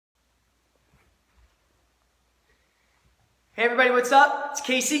Hey everybody, what's up? It's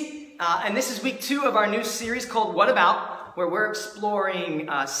Casey, and this is week 2 of our new series called What About, where we're exploring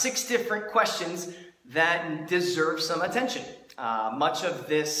 6 different questions that deserve some attention. Much of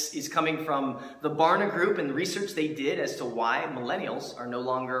this is coming from the Barna Group and the research they did as to why millennials are no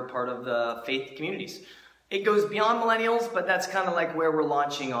longer part of the faith communities. It goes beyond millennials, but that's kind of like where we're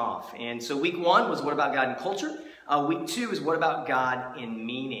launching off. And so week 1 was What About God and Culture? Week 2 is What About God in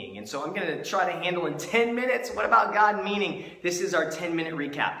Meaning? And so I'm going to try to handle in 10 minutes What About God and Meaning? This is our 10-minute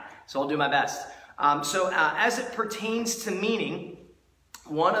recap, so I'll do my best. As it pertains to meaning,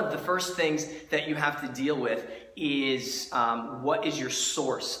 one of the first things that you have to deal with is what is your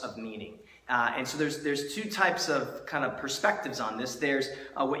source of meaning? And so there's 2 types of kind of perspectives on this. There's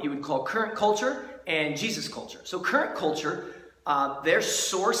what you would call current culture and Jesus culture. So current culture, their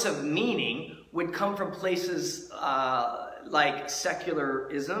source of meaning would come from places like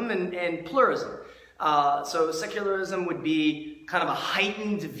secularism and pluralism. So secularism would be kind of a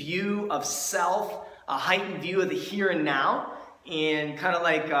heightened view of self, a heightened view of the here and now, and kind of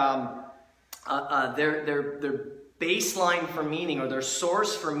like their baseline for meaning, or their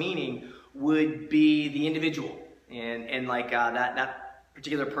source for meaning, would be the individual, and that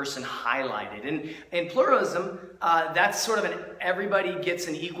particular person highlighted. And pluralism, that's sort of everybody gets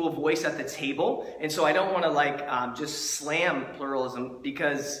an equal voice at the table. And so I don't want to just slam pluralism,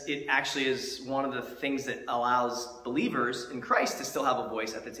 because it actually is one of the things that allows believers in Christ to still have a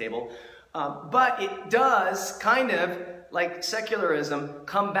voice at the table. But it does, kind of like secularism,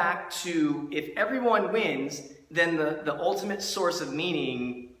 come back to, if everyone wins, then the ultimate source of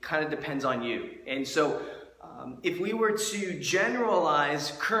meaning kind of depends on you. And so if we were to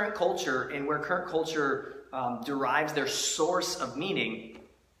generalize current culture and where current culture derives their source of meaning,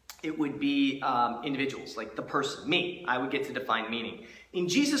 it would be individuals, like the person, me. I would get to define meaning. In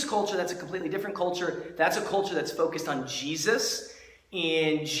Jesus culture, that's a completely different culture. That's a culture that's focused on Jesus.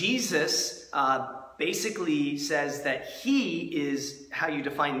 And Jesus basically says that he is how you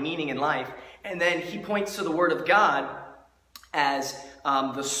define meaning in life. And then he points to the Word of God as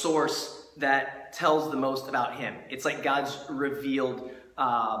the source that tells the most about him. It's like God's revealed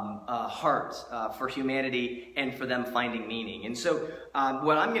heart for humanity and for them finding meaning. And so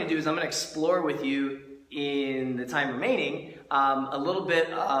what I'm going to do is I'm going to explore with you, in the time remaining, a little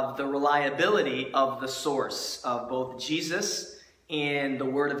bit of the reliability of the source of both Jesus and the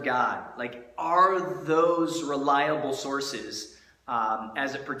Word of God. Like, are those reliable sources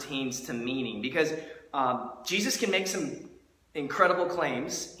as it pertains to meaning? Because Jesus can make some incredible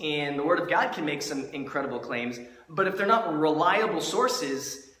claims, and the Word of God can make some incredible claims, but if they're not reliable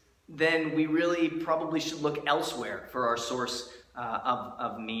sources, then we really probably should look elsewhere for our source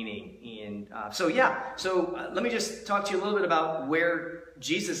of meaning. And so let me just talk to you a little bit about where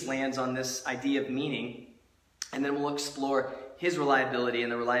Jesus lands on this idea of meaning, and then we'll explore his reliability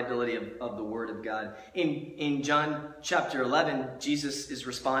and the reliability of the Word of God. In John chapter 11, Jesus is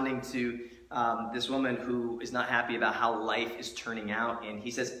responding to this woman who is not happy about how life is turning out. And he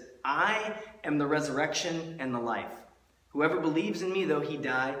says, I am the resurrection and the life. Whoever believes in me, though he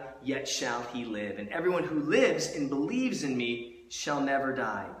die, yet shall he live. And everyone who lives and believes in me shall never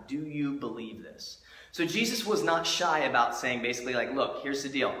die. Do you believe this? So Jesus was not shy about saying, basically, like, look, here's the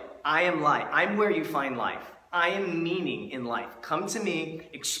deal. I am life. I'm where you find life. I am meaning in life. Come to me,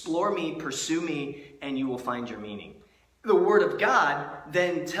 explore me, pursue me, and you will find your meaning. The Word of God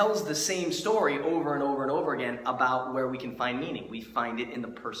then tells the same story over and over and over again about where we can find meaning. We find it in the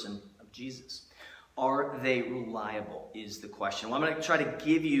person of Jesus. Are they reliable is the question. Well, I'm going to try to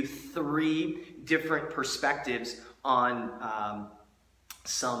give you 3 different perspectives on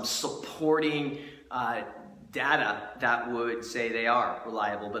some supporting data that would say they are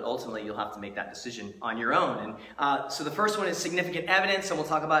reliable, but ultimately you'll have to make that decision on your own. And so the first one is significant evidence, and we'll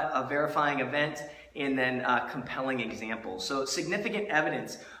talk about a verifying event, and then compelling examples. So significant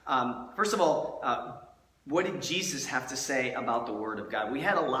evidence. First of all, what did Jesus have to say about the Word of God? We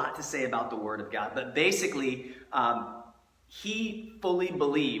had a lot to say about the Word of God, but basically he fully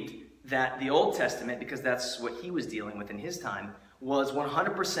believed that the Old Testament, because that's what he was dealing with in his time, was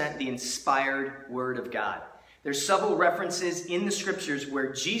 100% the inspired Word of God. There's several references in the scriptures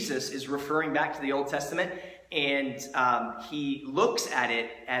where Jesus is referring back to the Old Testament, and he looks at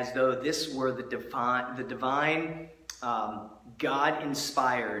it as though this were the divine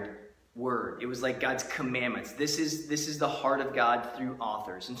God-inspired Word. It was like God's commandments. This is the heart of God through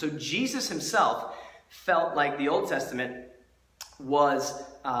authors. And so Jesus himself felt like the Old Testament was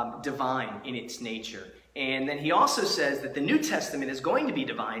divine in its nature. And then he also says that the New Testament is going to be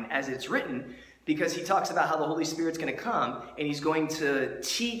divine, as it's written, because he talks about how the Holy Spirit's going to come and he's going to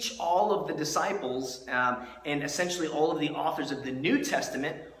teach all of the disciples and essentially all of the authors of the New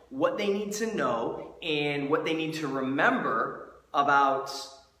Testament what they need to know and what they need to remember about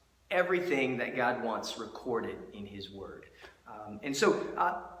everything that God wants recorded in his word. And so,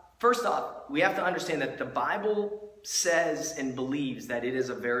 first off, we have to understand that the Bible says and believes that it is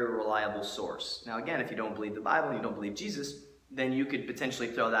a very reliable source. Now, again, if you don't believe the Bible and you don't believe Jesus, then you could potentially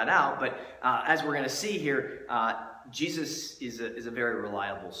throw that out. But as we're going to see here, Jesus is a very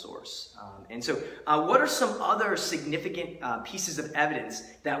reliable source. And so what are some other significant pieces of evidence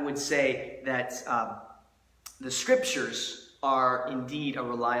that would say that the Scriptures are indeed a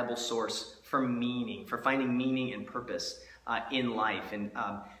reliable source for meaning, for finding meaning and purpose in life? And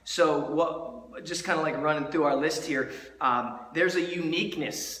just kind of like running through our list here, there's a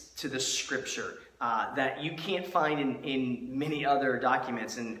uniqueness to the Scripture that you can't find in many other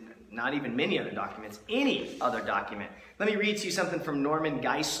documents, and not even many other documents, any other document. Let me read to you something from Norman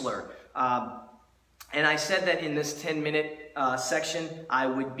Geisler. And I said that in this 10-minute section, I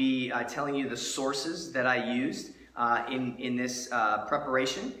would be telling you the sources that I used in this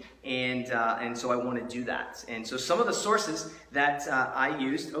preparation, and so I want to do that. And so some of the sources that I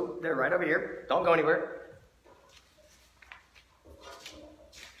used, oh, they're right over here. Don't go anywhere.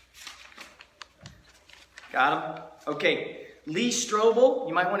 Got them? Okay. Lee Strobel,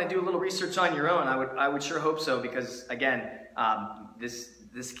 you might want to do a little research on your own. I would sure hope so, because again,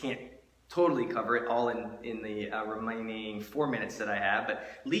 this can't totally cover it all in the remaining 4 minutes that I have. But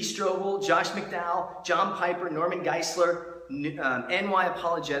Lee Strobel, Josh McDowell, John Piper, Norman Geisler,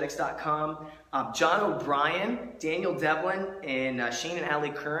 nyapologetics.com, John O'Brien, Daniel Devlin, and Shane and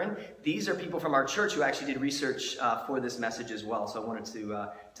Allie Curran. These are people from our church who actually did research for this message as well. So I wanted to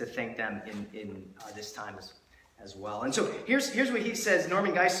thank them in this time as well. And so here's what he says,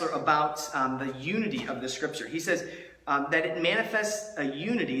 Norman Geisler, about the unity of the Scripture. He says that it manifests a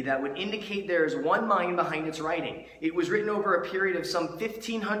unity that would indicate there is one mind behind its writing. It was written over a period of some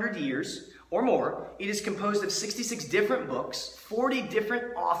 1,500 years or more. It is composed of 66 different books, 40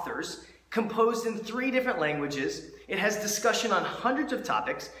 different authors, composed in 3 different languages. It has discussion on hundreds of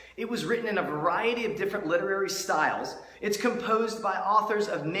topics. It was written in a variety of different literary styles. It's composed by authors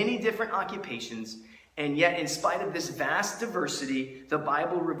of many different occupations. And yet, in spite of this vast diversity, the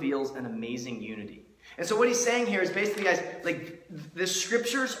Bible reveals an amazing unity. And so what he's saying here is basically, guys, like, the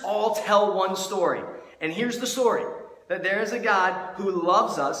Scriptures all tell one story. And here's the story: that there is a God who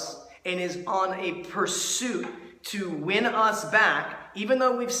loves us and is on a pursuit to win us back, even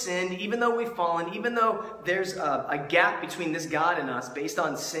though we've sinned, even though we've fallen, even though there's a gap between this God and us based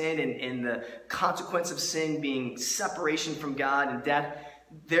on sin and the consequence of sin being separation from God and death.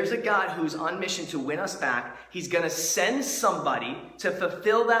 There's a God who's on mission to win us back. He's going to send somebody to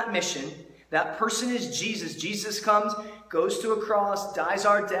fulfill that mission. That person is Jesus. Jesus comes, goes to a cross, dies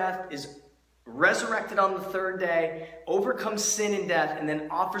our death, is resurrected on the 3rd day, overcomes sin and death, and then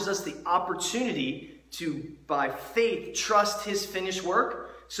offers us the opportunity to, by faith, trust his finished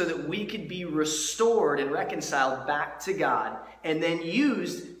work so that we could be restored and reconciled back to God, and then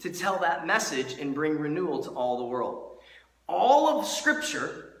used to tell that message and bring renewal to all the world. All of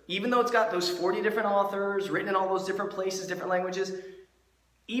Scripture, even though it's got those 40 different authors written in all those different places, different languages,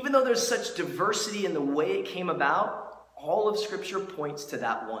 even though there's such diversity in the way it came about, all of Scripture points to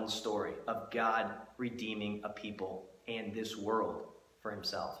that one story of God redeeming a people and this world for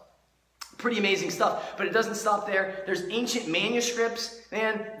himself. Pretty amazing stuff, but it doesn't stop there. There's ancient manuscripts,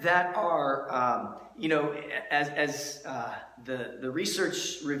 man, that are, as the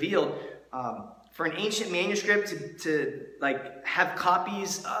research revealed, for an ancient manuscript to like have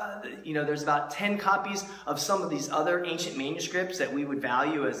copies, there's about 10 copies of some of these other ancient manuscripts that we would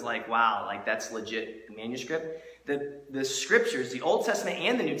value as like, wow, like that's legit manuscript. The Scriptures, the Old Testament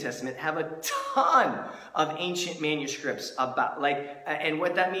and the New Testament, have a ton of ancient manuscripts about, and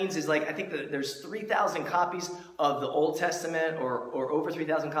what that means is, like, I think that there's 3,000 copies of the Old Testament, or over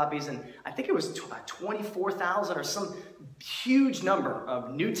 3,000 copies, and I think it was 24,000 or some huge number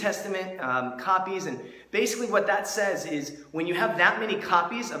of New Testament copies. And basically what that says is, when you have that many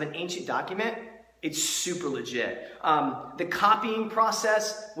copies of an ancient document, it's super legit. The copying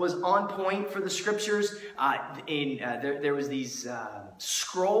process was on point for the Scriptures. There was these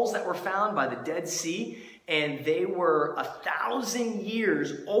scrolls that were found by the Dead Sea, and they were 1,000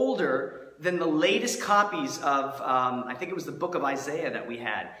 years older than the latest copies of, I think it was the book of Isaiah that we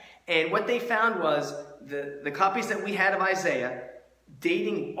had. And what they found was the copies that we had of Isaiah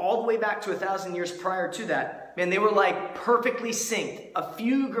dating all the way back to 1,000 years prior to that, man, they were like perfectly synced. A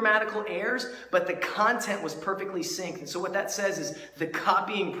few grammatical errors, but the content was perfectly synced. And so what that says is the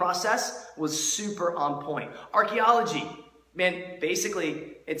copying process was super on point. Archaeology, man,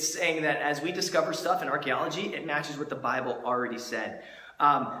 basically it's saying that as we discover stuff in archaeology, it matches what the Bible already said.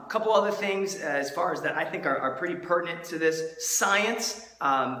 A couple other things as far as that I think are pretty pertinent to this. Science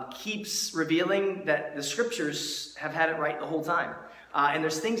keeps revealing that the scriptures have had it right the whole time. And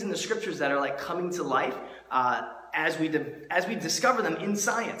there's things in the scriptures that are like coming to life as we discover them in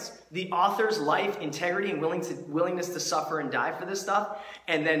science. The author's life, integrity, and willingness to suffer and die for this stuff.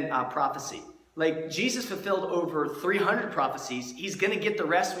 And then prophecy. Like Jesus fulfilled over 300 prophecies. He's going to get the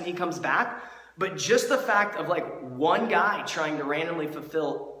rest when he comes back. But just the fact of like one guy trying to randomly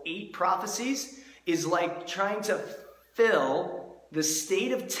fulfill 8 prophecies is like trying to fill the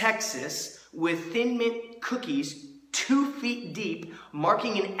state of Texas with Thin Mint cookies 2 feet deep,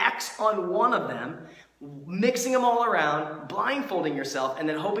 marking an X on one of them, mixing them all around, blindfolding yourself, and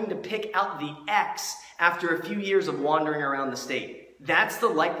then hoping to pick out the X after a few years of wandering around the state. That's the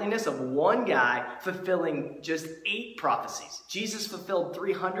likeliness of one guy fulfilling just 8 prophecies. Jesus fulfilled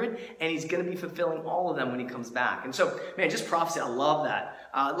 300, and he's going to be fulfilling all of them when he comes back. And so, man, just prophecy, I love that.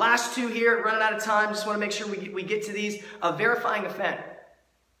 Last 2 here, running out of time. Just want to make sure we get to these. A verifying event.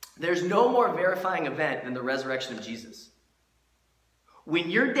 There's no more verifying event than the resurrection of Jesus. When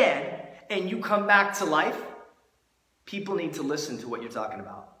you're dead and you come back to life, people need to listen to what you're talking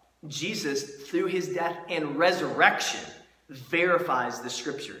about. Jesus, through his death and resurrection, verifies the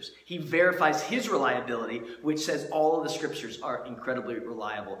scriptures. He verifies his reliability, which says all of the scriptures are incredibly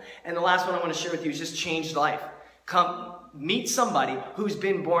reliable. And the last one I want to share with you is just changed life. Come meet somebody who's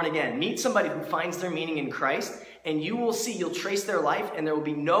been born again. Meet somebody who finds their meaning in Christ, and you will see, you'll trace their life, and there will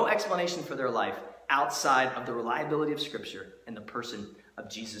be no explanation for their life outside of the reliability of scripture and the person of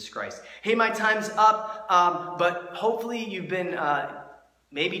Jesus Christ. Hey, my time's up, but hopefully you've been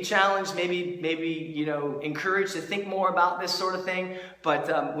maybe challenged, maybe encouraged to think more about this sort of thing.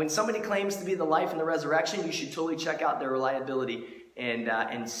 But when somebody claims to be the life and the resurrection, you should totally check out their reliability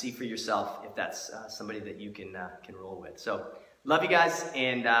and see for yourself if that's somebody that you can roll with. So love you guys,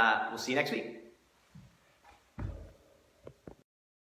 and we'll see you next week.